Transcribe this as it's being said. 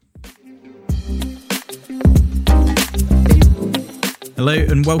Hello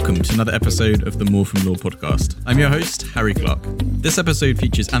and welcome to another episode of the More From Law podcast. I'm your host, Harry Clark. This episode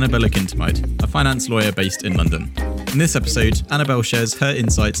features Annabella Kintermide, a finance lawyer based in London. In this episode, Annabelle shares her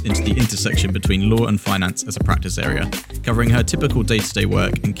insights into the intersection between law and finance as a practice area, covering her typical day-to-day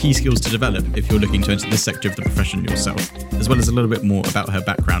work and key skills to develop if you're looking to enter this sector of the profession yourself, as well as a little bit more about her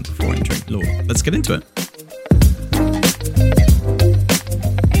background before entering law. Let's get into it.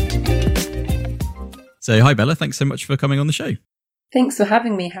 So, hi Bella, thanks so much for coming on the show. Thanks for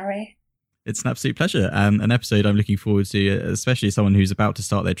having me, Harry. It's an absolute pleasure, and an episode I'm looking forward to, especially someone who's about to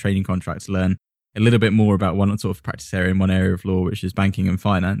start their training contract to learn a little bit more about one sort of practice area in one area of law, which is banking and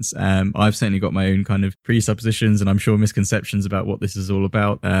finance. I've certainly got my own kind of presuppositions and I'm sure misconceptions about what this is all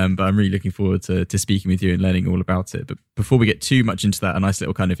about, but I'm really looking forward to speaking with you and learning all about it. But before we get too much into that, a nice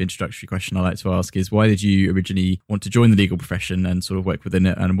little kind of introductory question I like to ask is, why did you originally want to join the legal profession and sort of work within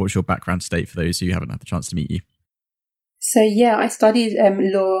it, and what's your background to date for those who haven't had the chance to meet you? So I studied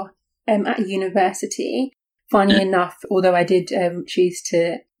law at university. Funnily enough, although I did choose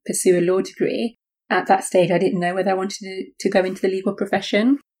to pursue a law degree, at that stage I didn't know whether I wanted to go into the legal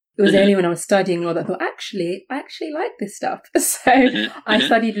profession. It was only when I was studying law that I thought, I actually like this stuff. So I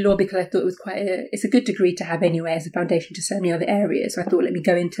studied law because I thought it was it's a good degree to have anyway as a foundation to so many other areas. So I thought, let me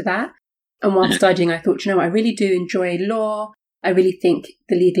go into that. And while studying, I thought, I really do enjoy law. I really think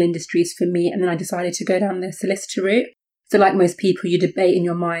the legal industry is for me. And then I decided to go down the solicitor route. So like most people, you debate in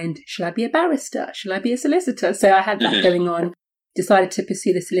your mind, shall I be a barrister? Shall I be a solicitor? So I had that going on, decided to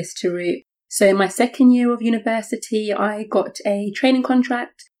pursue the solicitor route. So in my second year of university, I got a training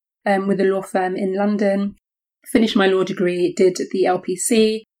contract with a law firm in London, finished my law degree, did the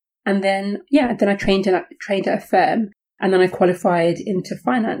LPC, and then I trained at a firm, and then I qualified into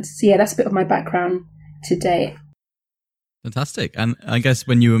finance. So that's a bit of my background to date. Fantastic. And I guess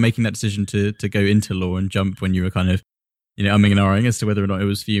when you were making that decision to go into law and jump, when you were kind of umming and ahhing as to whether or not it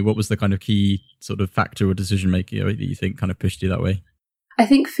was for you, what was the kind of key sort of factor or decision making that you think kind of pushed you that way? I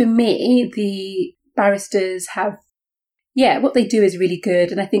think for me, the barristers have, what they do is really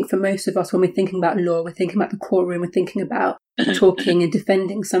good. And I think for most of us, when we're thinking about law, we're thinking about the courtroom, we're thinking about talking and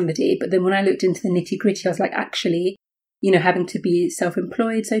defending somebody. But then when I looked into the nitty gritty, I was like, actually, having to be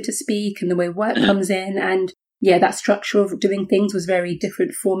self-employed, so to speak, and the way work comes in, and that structure of doing things was very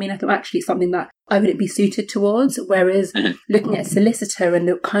different for me. And I thought actually it's something that I wouldn't be suited towards. Whereas looking at a solicitor and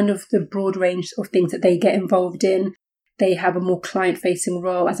the broad range of things that they get involved in, they have a more client-facing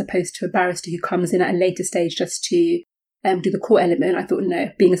role as opposed to a barrister who comes in at a later stage just to do the court element. I thought, no,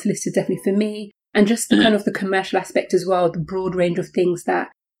 being a solicitor is definitely for me. And just the kind of the commercial aspect as well, the broad range of things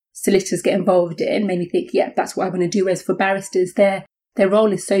that solicitors get involved in made me think, that's what I want to do. Whereas for barristers, their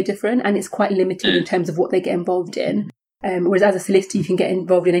role is so different and it's quite limited in terms of what they get involved in. Whereas as a solicitor, you can get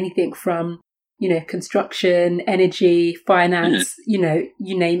involved in anything from, construction, energy, finance, you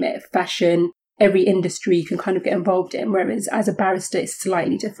name it, fashion, every industry you can kind of get involved in. Whereas as a barrister, it's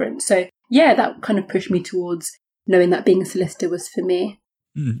slightly different. So that kind of pushed me towards knowing that being a solicitor was for me.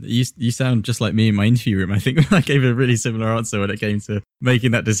 You sound just like me in my interview room. I think I gave a really similar answer when it came to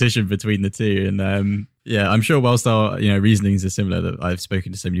making that decision between the two. And I'm sure whilst our reasonings are similar, that I've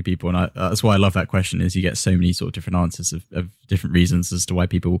spoken to so many people, and that's why I love that question, is you get so many sort of different answers of different reasons as to why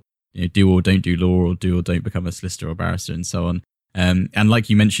people do or don't do law, or do or don't become a solicitor or barrister, and so on. And like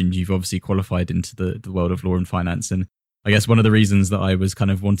you mentioned, you've obviously qualified into the world of law and finance. And I guess one of the reasons that I was kind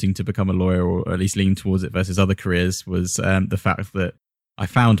of wanting to become a lawyer, or at least lean towards it versus other careers, was the fact that I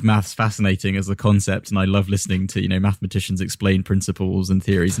found maths fascinating as a concept, and I love listening to, mathematicians explain principles and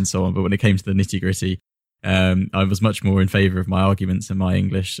theories and so on. But when it came to the nitty gritty, I was much more in favor of my arguments and my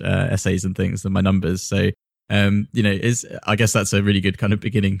English essays and things than my numbers. So, I guess that's a really good kind of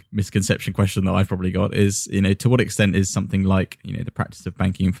beginning misconception question that I've probably got is, to what extent is something like, the practice of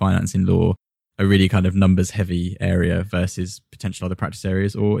banking and finance in law a really kind of numbers heavy area versus potential other practice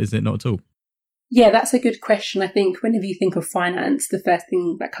areas, or is it not at all? Yeah, that's a good question. I think whenever you think of finance, the first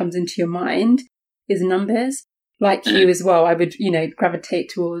thing that comes into your mind is numbers. Like you as well, I would, gravitate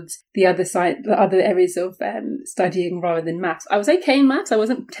towards the other side, the other areas of studying rather than maths. I was okay in maths. I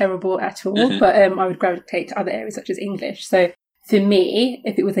wasn't terrible at all, but I would gravitate to other areas such as English. So for me,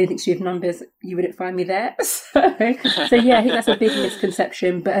 if it was anything to do with numbers, you wouldn't find me there. So I think that's a big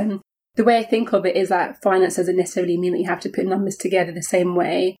misconception. But the way I think of it is that finance doesn't necessarily mean that you have to put numbers together the same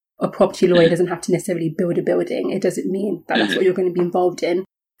way. A property lawyer doesn't have to necessarily build a building. It doesn't mean that that's what you're going to be involved in.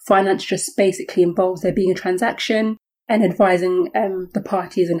 Finance just basically involves there being a transaction and advising the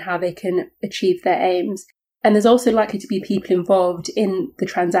parties on how they can achieve their aims. And there's also likely to be people involved in the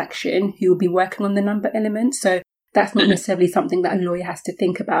transaction who will be working on the number element. So that's not necessarily something that a lawyer has to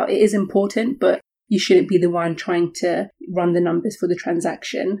think about. It is important, but you shouldn't be the one trying to run the numbers for the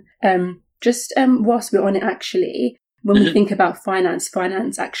transaction. Whilst we're on it, actually, when we think about finance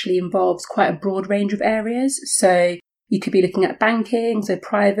actually involves quite a broad range of areas. So you could be looking at banking, so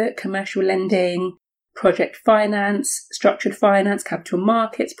private, commercial lending, project finance, structured finance, capital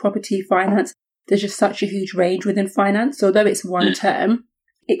markets, property finance. There's just such a huge range within finance. So although it's one term,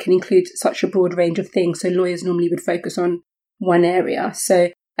 it can include such a broad range of things. So lawyers normally would focus on one area. So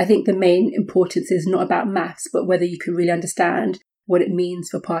I think the main importance is not about maths, but whether you can really understand what it means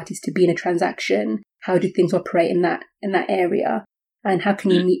for parties to be in a transaction. How do things operate in that area? And how can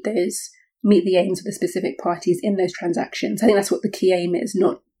you meet the aims of the specific parties in those transactions? I think that's what the key aim is,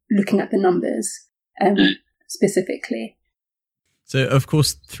 not looking at the numbers specifically. So, of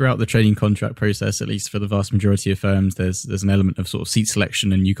course, throughout the trading contract process, at least for the vast majority of firms, there's an element of sort of seat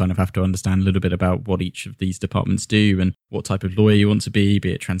selection, and you kind of have to understand a little bit about what each of these departments do and what type of lawyer you want to be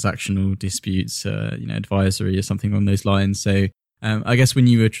it transactional, disputes, advisory or something along those lines. So, I guess when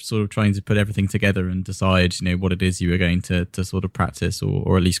you were sort of trying to put everything together and decide, what it is you were going to sort of practice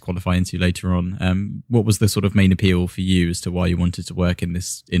or at least qualify into later on, what was the sort of main appeal for you as to why you wanted to work in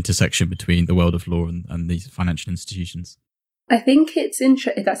this intersection between the world of law and these financial institutions? I think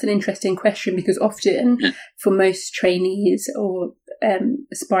that's an interesting question, because often for most trainees or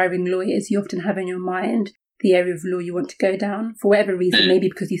aspiring lawyers, you often have in your mind the area of law you want to go down for whatever reason, maybe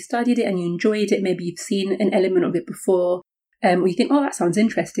because you studied it and you enjoyed it, maybe you've seen an element of it before, or you think, oh, that sounds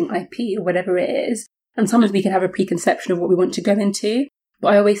interesting, IP or whatever it is. And sometimes we can have a preconception of what we want to go into.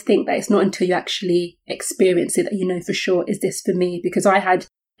 But I always think that it's not until you actually experience it that you know for sure, is this for me? Because I had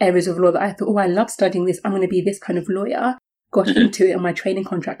areas of law that I thought, oh, I love studying this, I'm going to be this kind of lawyer. Got into it on my training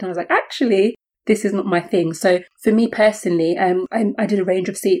contract and I was like, actually, this is not my thing. So for me personally, I did a range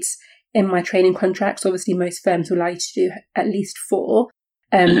of seats in my training contracts. Obviously, most firms will allow you to do at least 4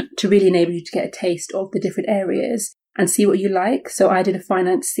 to really enable you to get a taste of the different areas and see what you like. So I did a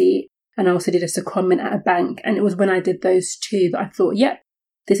finance seat and I also did a secondment at a bank. And it was when I did those 2 that I thought, yep,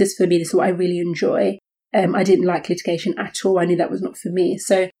 this is for me. This is what I really enjoy. I didn't like litigation at all. I knew that was not for me.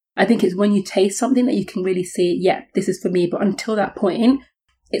 So I think it's when you taste something that you can really see, yeah, this is for me. But until that point,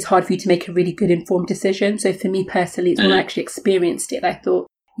 it's hard for you to make a really good informed decision. So for me personally, it's when I actually experienced it that I thought,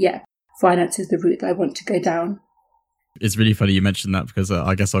 yeah, finance is the route that I want to go down. It's really funny you mentioned that, because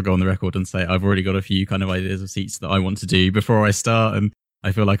I guess I'll go on the record and say I've already got a few kind of ideas of seats that I want to do before I start. And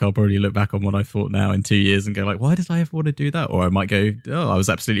I feel like I'll probably look back on what I thought now in 2 years and go like, why did I ever want to do that? Or I might go, oh, I was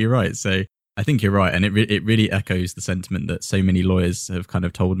absolutely right. So I think you're right. And it really echoes the sentiment that so many lawyers have kind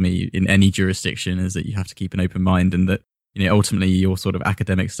of told me in any jurisdiction, is that you have to keep an open mind, and that, ultimately your sort of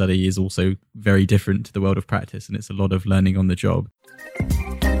academic study is also very different to the world of practice. And it's a lot of learning on the job.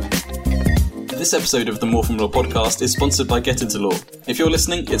 This episode of the More From Law podcast is sponsored by Get Into Law. If you're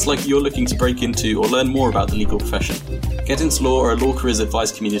listening, it's like you're looking to break into or learn more about the legal profession. Get Into Law are a law careers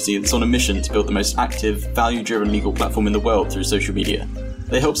advice community that's on a mission to build the most active, value-driven legal platform in the world through social media.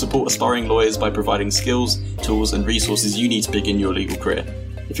 They help support aspiring lawyers by providing skills, tools, and resources you need to begin your legal career.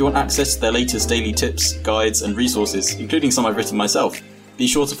 If you want access to their latest daily tips, guides, and resources, including some I've written myself, be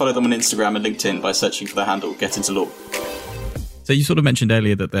sure to follow them on Instagram and LinkedIn by searching for the handle Get Into Law. So you sort of mentioned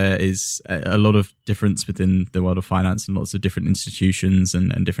earlier that there is a lot of difference within the world of finance and lots of different institutions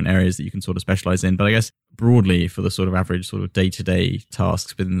and different areas that you can sort of specialize in. But I guess broadly, for the sort of average sort of day-to-day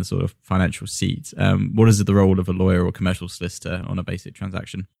tasks within the sort of financial seat, what is the role of a lawyer or commercial solicitor on a basic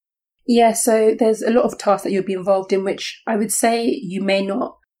transaction? Yeah, so there's a lot of tasks that you'll be involved in, which I would say you may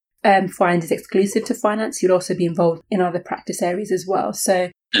not find as exclusive to finance. You'll also be involved in other practice areas as well.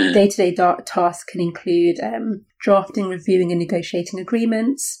 So day-to-day tasks can include drafting, reviewing and negotiating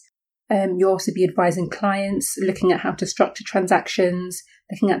agreements. You'll also be advising clients, looking at how to structure transactions,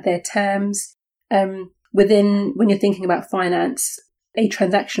 looking at their terms. When you're thinking about finance, a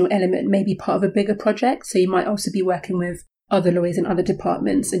transactional element may be part of a bigger project. So you might also be working with other lawyers in other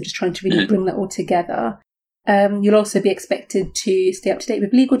departments and just trying to really bring that all together. You'll also be expected to stay up to date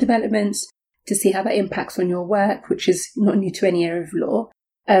with legal developments, to see how that impacts on your work, which is not new to any area of law.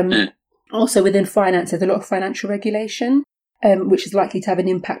 Also within finance, there's a lot of financial regulation, which is likely to have an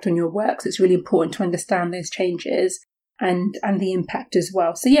impact on your work. So it's really important to understand those changes and the impact as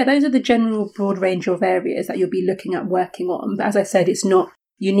well. So yeah, those are the general broad range of areas that you'll be looking at working on. But as I said, it's not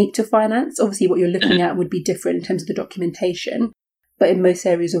unique to finance. Obviously, what you're looking at would be different in terms of the documentation. But in most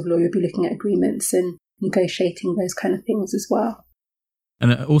areas of law, you'll be looking at agreements and negotiating those kind of things as well.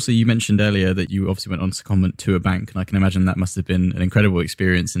 And also, you mentioned earlier that you obviously went on secondment to a bank, and I can imagine that must have been an incredible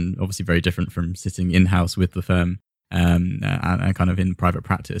experience, and obviously very different from sitting in-house with the firm and kind of in private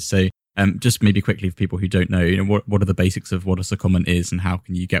practice. So Just maybe quickly for people who don't know, what are the basics of what a secondment is and how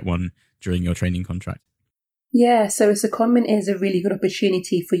can you get one during your training contract? Yeah, so a secondment is a really good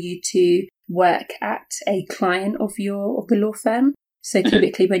opportunity for you to work at a client of the law firm. So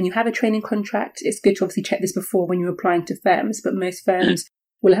typically when you have a training contract, it's good to obviously check this before when you're applying to firms, but most firms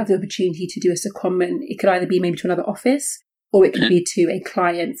will have the opportunity to do a secondment. It could either be maybe to another office or it could be to a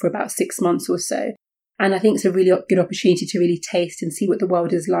client for about 6 months or so. And I think it's a really good opportunity to really taste and see what the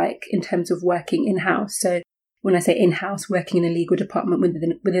world is like in terms of working in-house. So when I say in-house, working in a legal department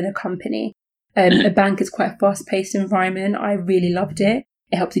within a company. A bank is quite a fast-paced environment. I really loved it.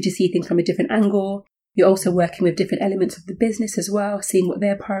 It helps you to see things from a different angle. You're also working with different elements of the business as well, seeing what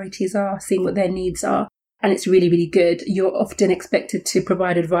their priorities are, seeing what their needs are. And it's really, really good. You're often expected to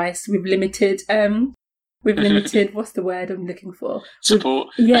provide advice with limited, what's the word I'm looking for? Support.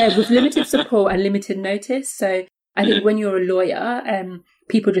 With limited support and limited notice. So I think when you're a lawyer,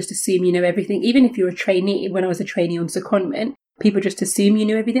 people just assume you know everything. Even if you're a trainee, when I was a trainee on secondment, people just assume you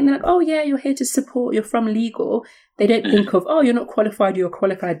know everything. They're like, oh yeah, you're here to support, you're from legal. They don't think of, oh, you're not qualified, you're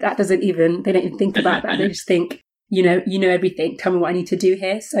qualified. They don't even think about that. They just think, you know everything. Tell me what I need to do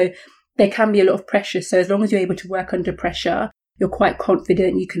here. So there can be a lot of pressure. So as long as you're able to work under pressure, you're quite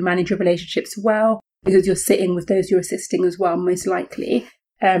confident, you can manage your relationships well because you're sitting with those you're assisting as well, most likely.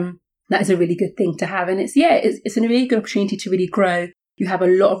 That is a really good thing to have. And it's a really good opportunity to really grow. You have a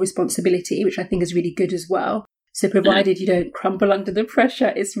lot of responsibility, which I think is really good as well. So provided you don't crumble under the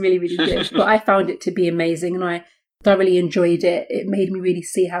pressure, it's really, really good. But I found it to be amazing and I thoroughly enjoyed it. It made me really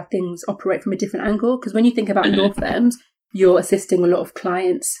see how things operate from a different angle. Because when you think about law firms, you're assisting a lot of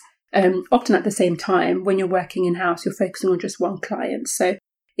clients. Often at the same time, when you're working in-house, you're focusing on just one client. So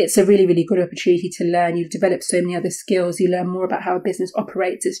it's a really, really good opportunity to learn. You've developed so many other skills. You learn more about how a business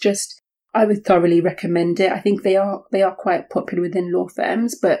operates. It's just, I would thoroughly recommend it. I think they are quite popular within law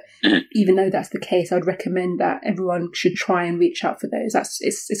firms, but even though that's the case, I'd recommend that everyone should try and reach out for those.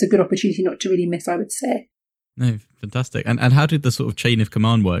 It's a good opportunity not to really miss, I would say. No, fantastic. And how did the sort of chain of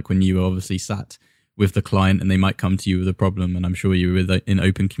command work when you were obviously sat with the client and they might come to you with a problem? And I'm sure you were in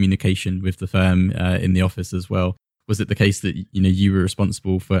open communication with the firm in the office as well. Was it the case that you were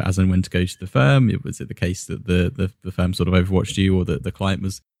responsible for as and when to go to the firm? Was it the case that the firm sort of overwatched you, or that the client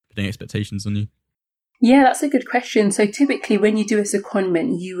was putting expectations on you? Yeah, that's a good question. So typically when you do a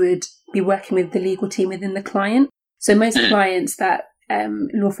secondment, you would be working with the legal team within the client. So most clients that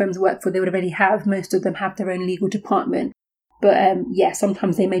law firms work for, they would already have, most of them have their own legal department. But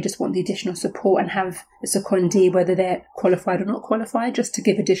sometimes they may just want the additional support and have a secondee, whether they're qualified or not qualified, just to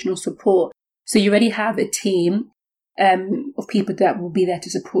give additional support. So you already have a team of people that will be there to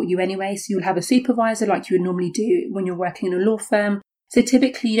support you anyway. So you'll have a supervisor like you would normally do when you're working in a law firm. So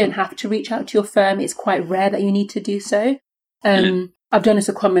typically you don't have to reach out to your firm. It's quite rare that you need to do so. I've done a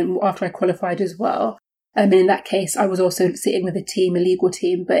secondment after I qualified as well. And in that case, I was also sitting with a team, a legal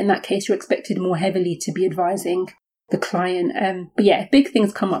team. But in that case, you're expected more heavily to be advising the client. But yeah, if big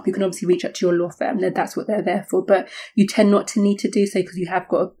things come up, you can obviously reach out to your law firm. That's what they're there for. But you tend not to need to do so because you have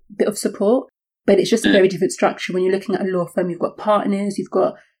got a bit of support. But it's just a very different structure. When you're looking at a law firm, you've got partners, you've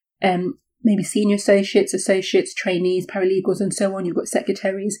got maybe senior associates, trainees, paralegals, and so on. You've got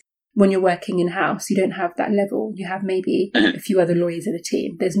secretaries. When you're working in-house, you don't have that level. You have maybe a few other lawyers in a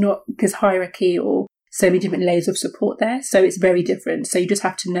team. There's not this hierarchy or so many different layers of support there. So it's very different. So you just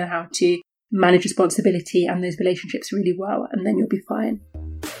have to know how to manage responsibility and those relationships really well, and then you'll be fine.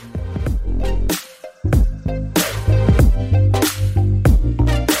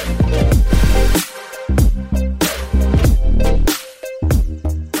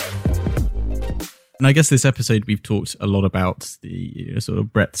 And I guess this episode, we've talked a lot about the sort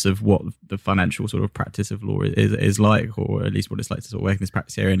of breadths of what the financial sort of practice of law is like, or at least what it's like to sort of work in this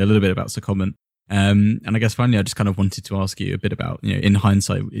practice area, and a little bit about secondment. And I guess finally, I just kind of wanted to ask you a bit about, in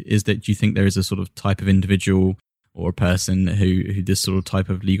hindsight, do you think there is a sort of type of individual or a person who this sort of type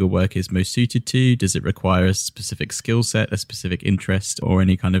of legal work is most suited to? Does it require a specific skill set, a specific interest, or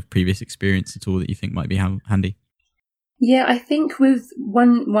any kind of previous experience at all that you think might be handy? Yeah, I think with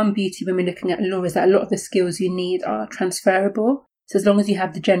one beauty when we're looking at law is that a lot of the skills you need are transferable. So as long as you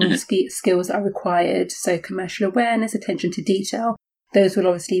have the general skills that are required, so commercial awareness, attention to detail, those will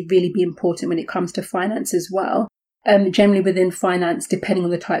obviously really be important when it comes to finance as well. Generally within finance, depending on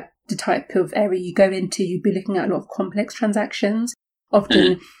the type of area you go into, you'll be looking at a lot of complex transactions,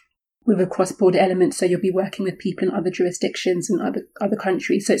 often with a cross-border element. So you'll be working with people in other jurisdictions and other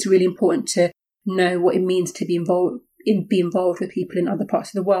countries. So it's really important to know what it means to be involved with people in other parts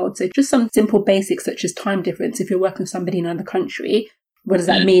of the world. So just some simple basics such as time difference. If you're working with somebody in another country, what does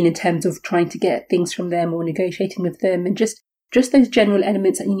that mean in terms of trying to get things from them or negotiating with them, and just just those general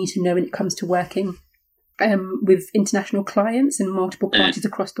elements that you need to know when it comes to working with international clients and multiple parties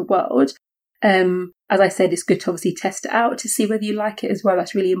across the world. As I said, it's good to obviously test it out to see whether you like it as well.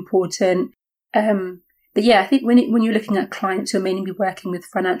 That's really important. But yeah, I think when you're looking at clients, you'll mainly be working with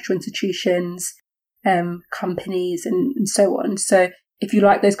financial institutions, companies and so on. So if you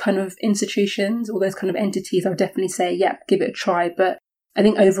like those kind of institutions or those kind of entities, I'll definitely say, yeah, give it a try. But I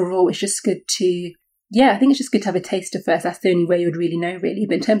think overall, it's just good to have a taster first. That's the only way you would really know, really.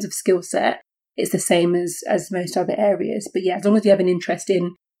 But in terms of skill set, it's the same as most other areas. But yeah, as long as you have an interest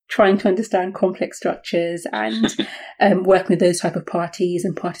in trying to understand complex structures and working with those type of parties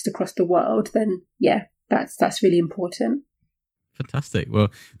and parties across the world, then yeah, that's really important. Fantastic. Well,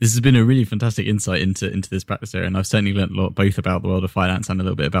 this has been a really fantastic insight into this practice area, and I've certainly learned a lot both about the world of finance and a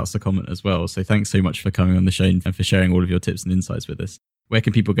little bit about secondment as well. So thanks so much for coming on the show and for sharing all of your tips and insights with us. Where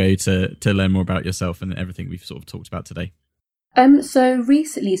can people go to learn more about yourself and everything we've sort of talked about today? So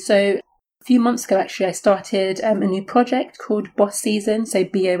a few months ago, actually, I started a new project called Boss Season, so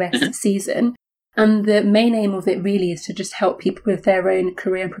BOS Season. And the main aim of it really is to just help people with their own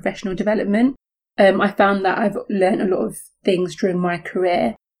career and professional development. I found that I've learned a lot of things during my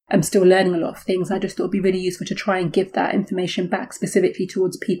career. I'm still learning a lot of things. I just thought it would be really useful to try and give that information back specifically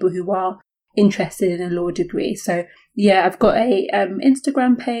towards people who are interested in a law degree. So yeah, I've got a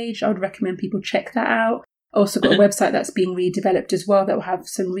Instagram page. I would recommend people check that out. Also got a website that's being redeveloped as well that will have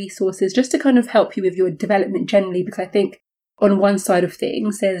some resources just to kind of help you with your development generally, because I think on one side of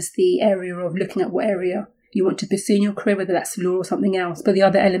things, there's the area of looking at what area you want to pursue in your career, whether that's law or something else. But the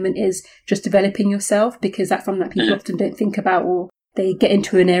other element is just developing yourself, because that's something that people often don't think about, or they get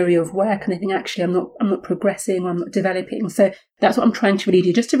into an area of work and they think, actually, I'm not progressing, or I'm not developing. So that's what I'm trying to really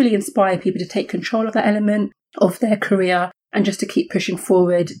do, just to really inspire people to take control of that element of their career and just to keep pushing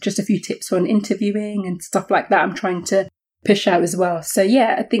forward. Just a few tips on interviewing and stuff like that I'm trying to push out as well. So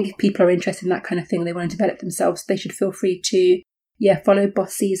yeah, I think if people are interested in that kind of thing, they want to develop themselves, they should feel free to follow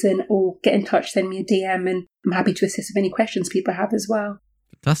Boss Season or get in touch, send me a DM, and I'm happy to assist with any questions people have as well.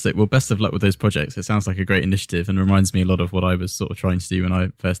 Fantastic. Well, best of luck with those projects. It sounds like a great initiative and reminds me a lot of what I was sort of trying to do when I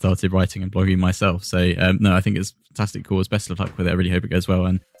first started writing and blogging myself. So no, I think it's a fantastic cause. Best of luck with it. I really hope it goes well.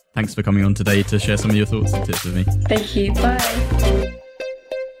 And thanks for coming on today to share some of your thoughts and tips with me. Thank you. Bye.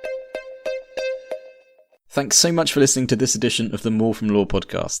 Thanks so much for listening to this edition of the More From Law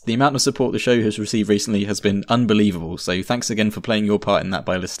podcast. The amount of support the show has received recently has been unbelievable, so thanks again for playing your part in that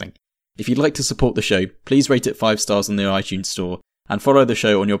by listening. If you'd like to support the show, please rate it 5 stars on the iTunes store and follow the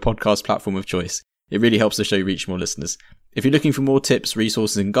show on your podcast platform of choice. It really helps the show reach more listeners. If you're looking for more tips,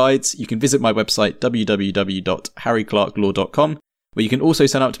 resources and guides, you can visit my website www.harryclarklaw.com, where you can also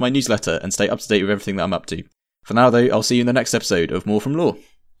sign up to my newsletter and stay up to date with everything that I'm up to. For now though, I'll see you in the next episode of More From Law.